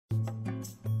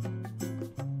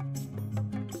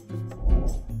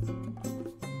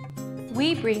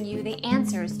we bring you the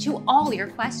answers to all your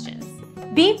questions.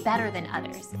 Be better than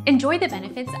others. Enjoy the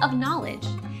benefits of knowledge.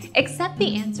 Accept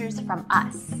the answers from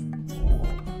us.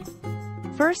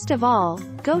 First of all,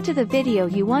 go to the video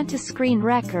you want to screen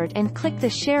record and click the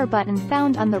share button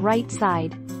found on the right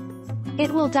side.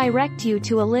 It will direct you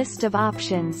to a list of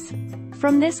options.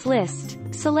 From this list,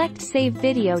 select Save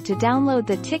Video to download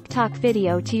the TikTok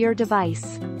video to your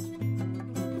device.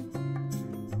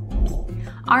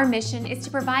 Our mission is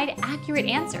to provide accurate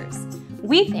answers.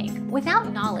 We think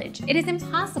without knowledge, it is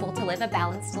impossible to live a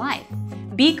balanced life.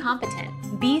 Be competent,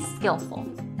 be skillful.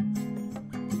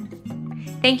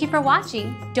 Thank you for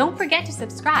watching. Don't forget to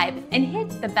subscribe and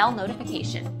hit the bell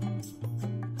notification.